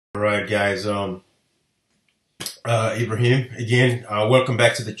right, guys. Ibrahim again. Welcome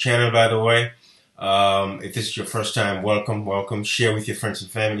back to the channel. By the way, if this is your first time, welcome, welcome. Share with your friends and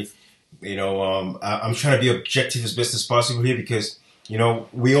family. I'm trying to be objective as best as possible here because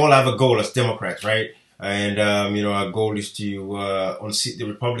we all have a goal as Democrats, right? And our goal is to unseat the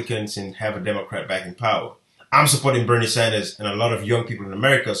Republicans and have a Democrat back in power. I'm supporting Bernie Sanders, and a lot of young people in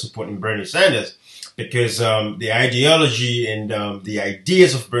America are supporting Bernie Sanders because the ideology and the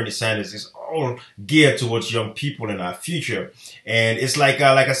ideas of Bernie Sanders is all geared towards young people in our future. And it's like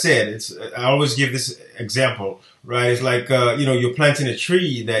I said, I always give this example, right? It's like you're planting a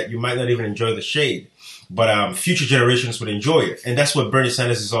tree that you might not even enjoy the shade, but future generations would enjoy it, and that's what Bernie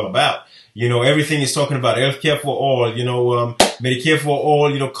Sanders is all about. Everything is talking about healthcare for all, Medicare for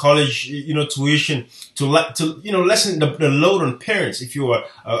all, college, tuition to lessen the load on parents. If you're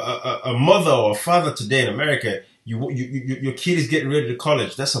a mother or a father today in America, your kid is getting ready to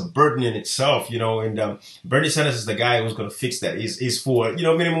college. That's a burden in itself, and Bernie Sanders is the guy who's going to fix that. He's for,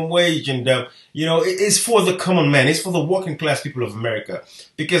 minimum wage and, it's for the common man. It's for the working class people of America.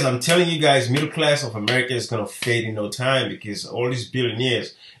 Because I'm telling you guys, middle class of America is going to fade in no time because all these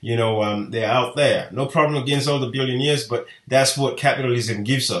billionaires, they're out there. No problem against all the billionaires, but that's what capitalism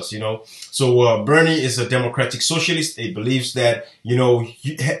gives us, So Bernie is a democratic socialist. He believes that,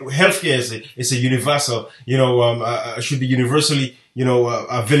 healthcare is a universal, should be universally,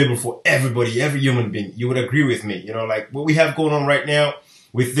 available for everybody, every human being. You would agree with me, like what we have going on right now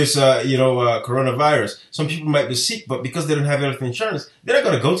with this, coronavirus. Some people might be sick, but because they don't have health insurance, they're not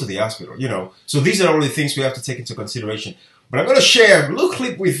going to go to the hospital, So these are all the things we have to take into consideration. But I'm going to share a little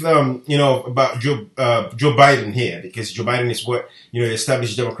clip with, about Joe Biden here, because Joe Biden is what, the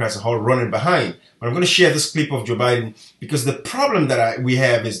established Democrats are all running behind. But I'm going to share this clip of Joe Biden because the problem that we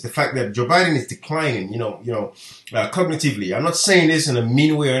have is the fact that Joe Biden is declining, cognitively. I'm not saying this in a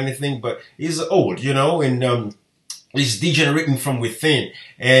mean way or anything, but he's old, and he's degenerating from within.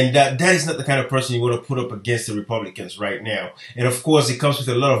 And that is not the kind of person you want to put up against the Republicans right now. And of course, it comes with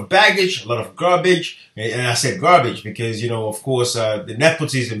a lot of baggage, a lot of garbage. And I said garbage because, of course, the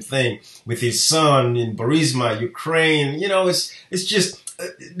nepotism thing with his son in Burisma, Ukraine, it's just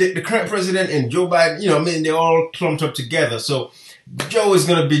the current president and Joe Biden, they're all clumped up together. So Joe is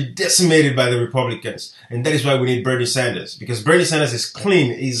going to be decimated by the Republicans. And that is why we need Bernie Sanders, because Bernie Sanders is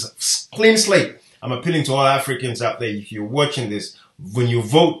clean. He's clean slate. I'm appealing to all Africans out there. If you're watching this, when you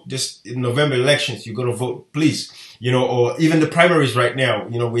vote this in November elections, you're going to vote, please, or even the primaries right now,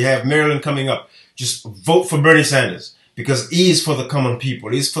 we have Maryland coming up. Just vote for Bernie Sanders because he is for the common people.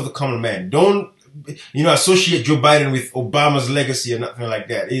 He's for the common man. Don't, associate Joe Biden with Obama's legacy or nothing like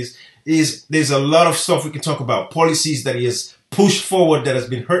that. There's a lot of stuff we can talk about, policies that he has pushed forward that has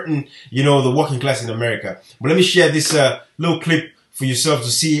been hurting, the working class in America. But let me share this little clip for yourself to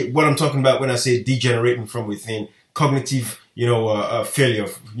see what I'm talking about when I say degenerating from within, cognitive, failure.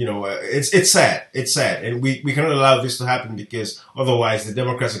 It's sad. It's sad. And we cannot allow this to happen because otherwise the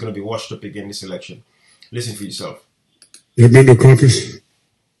Democrats are going to be washed up again this election. Listen for yourself. You have been to caucus?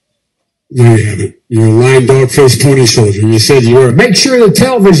 No, you haven't. You're a lying dog-faced pony soldier. You said you were. Make sure the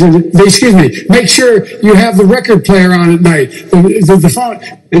television, make sure you have the record player on at night. The phone.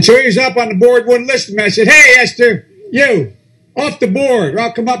 And so he was up on the board, wouldn't listen to me. I said, hey, Esther, you. Off the board, or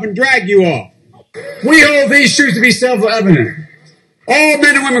I'll come up and drag you off. We hold these truths to be self-evident. All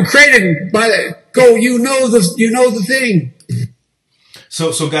men and women created by that. Go, you know the thing.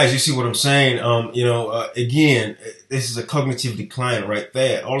 So guys, you see what I'm saying? Again, this is a cognitive decline right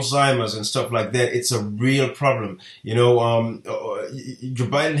there. Alzheimer's and stuff like that. It's a real problem. Joe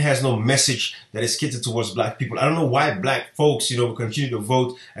Biden has no message that is catered towards black people. I don't know why black folks, will continue to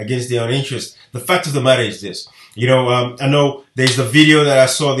vote against their own interests. The fact of the matter is this. I know there's the video that I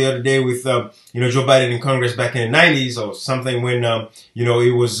saw the other day with, Joe Biden in Congress back in the 90s or something when,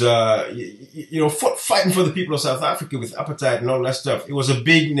 he was, fighting for the people of South Africa with apartheid and all that stuff. He was a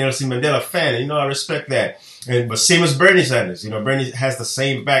big Nelson Mandela fan. I respect that. But same as Bernie Sanders, Bernie has the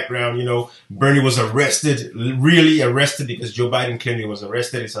same background. Bernie was arrested, really arrested, because Joe Biden claimed he was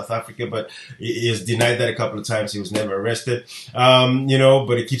arrested in South Africa, but he has denied that a couple of times. He was never arrested,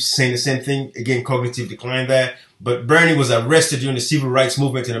 but he keeps saying the same thing. Again, cognitive decline there. But Bernie was arrested during the civil rights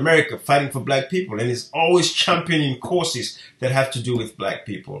movement in America, fighting for black people, and is always championing causes that have to do with black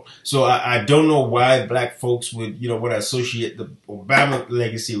people. So I don't know why black folks would, would associate the Obama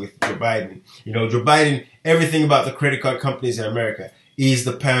legacy with Joe Biden. Joe Biden, everything about the credit card companies in America. He's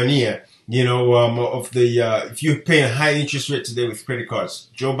the pioneer, of the, if you're paying a high interest rate today with credit cards,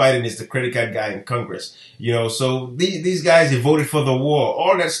 Joe Biden is the credit card guy in Congress, so these guys, they voted for the war,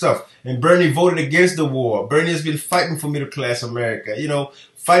 all that stuff. And Bernie voted against the war. Bernie has been fighting for middle class America,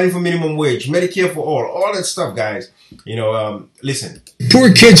 fighting for minimum wage, Medicare for all that stuff, guys. You know, listen.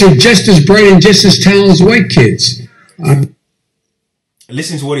 Poor kids are just as bright and just as talented as white kids.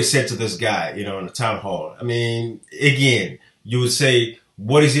 Listen to what he said to this guy, you know, in the town hall. I mean, again, you would say,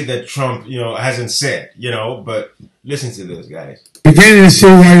 what is it that Trump, you know, hasn't said, you know? But listen to this, guys. You can't even see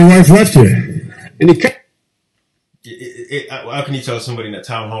why your wife left you. And how can you tell somebody in a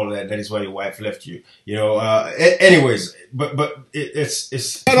town hall that is why your wife left you? You know, anyways, but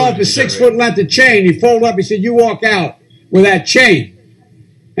it's cut off a 6 foot length of chain. He folded up. He said, "You walk out with that chain."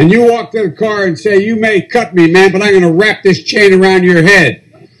 And you walk to the car and say, "You may cut me, man, but I'm going to wrap this chain around your head."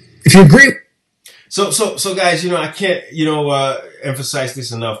 If you agree. So guys, you know, I can't, you know, emphasize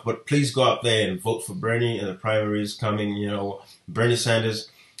this enough, but please go out there and vote for Bernie in the primaries coming. You know, Bernie Sanders,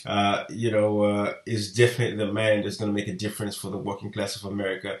 is definitely the man that's going to make a difference for the working class of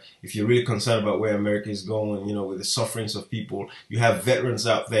America. If you're really concerned about where America is going, you know, with the sufferings of people, you have veterans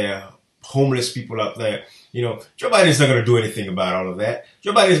out there, homeless people out there. You know, Joe Biden's not going to do anything about all of that.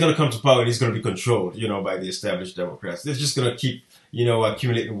 Joe Biden is going to come to power and he's going to be controlled, you know, by the established Democrats. They're just going to keep, you know,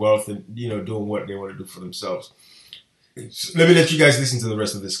 accumulating wealth and, you know, doing what they want to do for themselves. Let me let you guys listen to the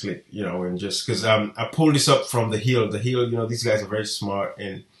rest of this clip, you know, and just because I pulled this up from The Hill. The Hill, you know, these guys are very smart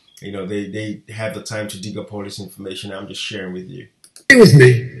and, you know, they have the time to dig up all this information. I'm just sharing with you. Stay with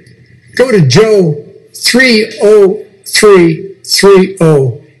me. Go to Joe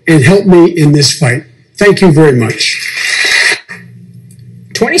 30330 and help me in this fight. Thank you very much.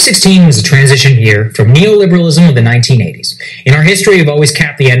 2016 was a transition year from neoliberalism of the 1980s. In our history, we've always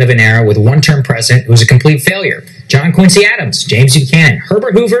capped the end of an era with a one-term president who was a complete failure. John Quincy Adams, James Buchanan,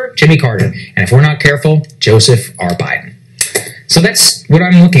 Herbert Hoover, Jimmy Carter, and if we're not careful, Joseph R. Biden. So that's what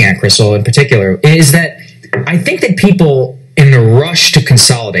I'm looking at, Crystal, in particular, is that I think that people in the rush to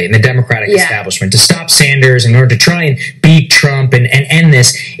consolidate in the Democratic establishment, to stop Sanders in order to try and beat Trump and end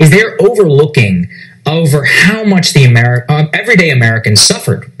this, is they're overlooking over how much the everyday Americans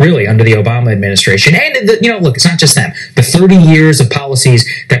suffered, really, under the Obama administration. And, look, it's not just them. The 30 years of policies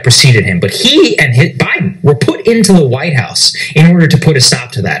that preceded him. But he and Biden were put into the White House in order to put a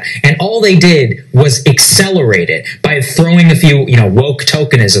stop to that. And all they did was accelerate it by throwing a few, woke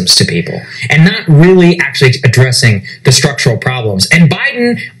tokenisms to people and not really actually addressing the structural problems. And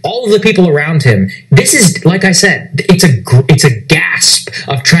Biden, all of the people around him, this is, like I said, it's a gasp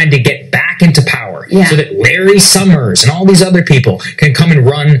of trying to get back into power. Yeah. So that Larry Summers and all these other people can come and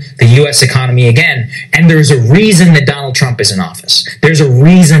run the U.S. economy again. And there's a reason that Donald Trump is in office. There's a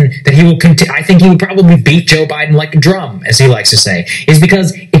reason that he will continue. I think he would probably beat Joe Biden like a drum, as he likes to say, is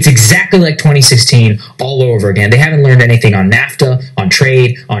because it's exactly like 2016 all over again. They haven't learned anything on NAFTA, on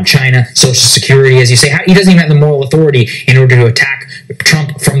trade, on China, Social Security, as you say. He doesn't even have the moral authority in order to attack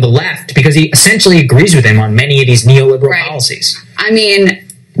Trump from the left because he essentially agrees with him on many of these neoliberal policies. I mean,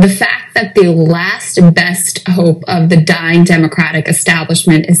 the fact that the last best hope of the dying Democratic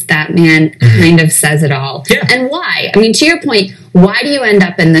establishment is that man kind of says it all. Yeah. And why? I mean, to your point, why do you end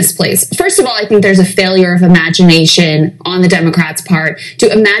up in this place? First of all, I think there's a failure of imagination on the Democrats' part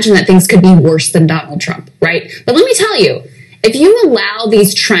to imagine that things could be worse than Donald Trump, right? But let me tell you, if you allow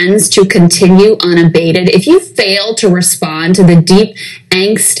these trends to continue unabated, if you fail to respond to the deep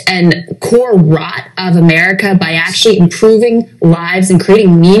angst and core rot of America by actually improving lives and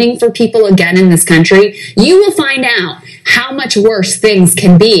creating meaning for people again in this country, you will find out how much worse things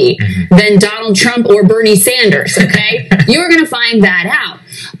can be than Donald Trump or Bernie Sanders, okay? You're going to find that out.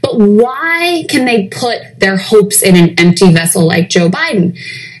 But why can they put their hopes in an empty vessel like Joe Biden?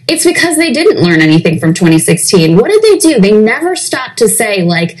 It's because they didn't learn anything from 2016. What did they do? They never stopped to say,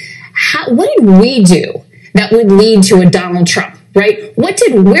 what did we do that would lead to a Donald Trump, right? Where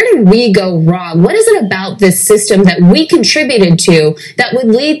did we go wrong? What is it about this system that we contributed to that would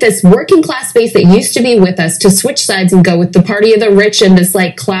lead this working class base that used to be with us to switch sides and go with the party of the rich and this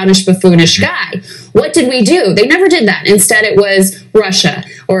clownish, buffoonish guy? What did we do? They never did that. Instead, it was Russia,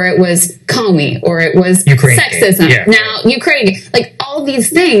 or it was Comey, or it was Ukraine sexism. Yeah. Now, Ukraine, all these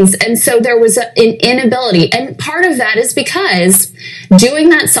things. And so there was an inability. And part of that is because doing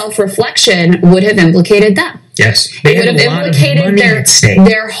that self-reflection would have implicated them. Yes. It would have implicated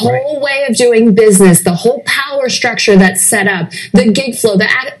their whole way of doing business, the whole power structure that's set up, the gig flow,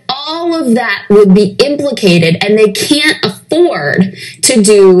 all of that would be implicated, and they can't afford to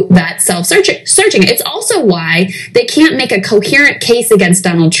do that self-searching. It's also why they can't make a coherent case against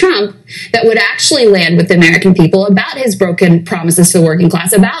Donald Trump that would actually land with the American people about his broken promises to the working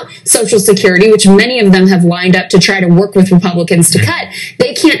class, about Social Security, which many of them have lined up to try to work with Republicans to cut.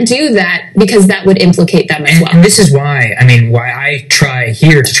 They can't do that because that would implicate them as well. And this is why, why I try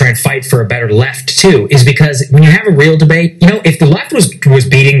here to try and fight for a better left too, is because when you have a real debate, if the left was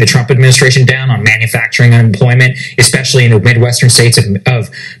beating the Trump administration down on manufacturing unemployment, especially in the Midwestern states of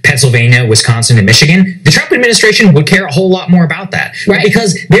Pennsylvania, Wisconsin, and Michigan, the Trump administration would care a whole lot more about that. Right.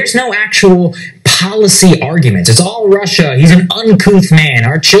 Because there's no actual policy arguments. It's all Russia. He's an uncouth man.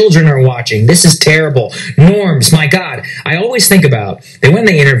 Our children are watching. This is terrible. Norms, my God. I always think about that when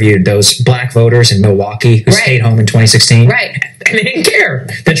they interviewed those black voters in Milwaukee who stayed home in 2016. Right. And they didn't care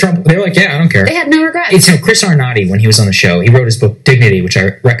that Trump, they were like, yeah, I don't care. They had no regrets. It's Chris Arnott, when he was on the show, he wrote his book Dignity, which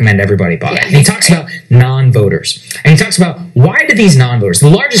I recommend everybody buy. Yeah, and he talks about non-voters. And he talks about why do these non-voters, the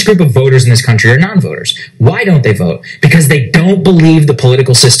largest group of voters in this country are non-voters. Why don't they vote? Because they don't believe the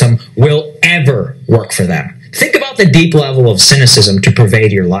political system will ever work for them. Think about the deep level of cynicism to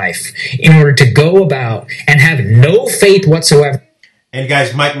pervade your life in order to go about and have no faith whatsoever. And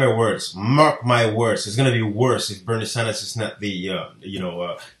guys, mark my words, it's going to be worse if Bernie Sanders is not the,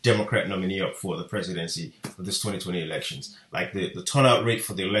 Democrat nominee up for the presidency for this 2020 elections. Like the turnout rate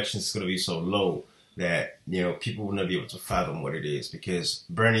for the elections is going to be so low that, people will not be able to fathom what it is, because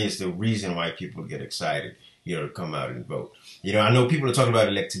Bernie is the reason why people get excited, to come out and vote. I know people are talking about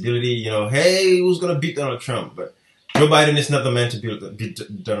electability, hey, who's going to beat Donald Trump? But Joe Biden is not the man to beat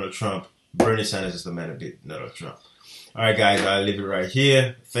Donald Trump. Bernie Sanders is the man to beat Donald Trump. All right, guys, I'll leave it right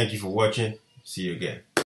here. Thank you for watching. See you again.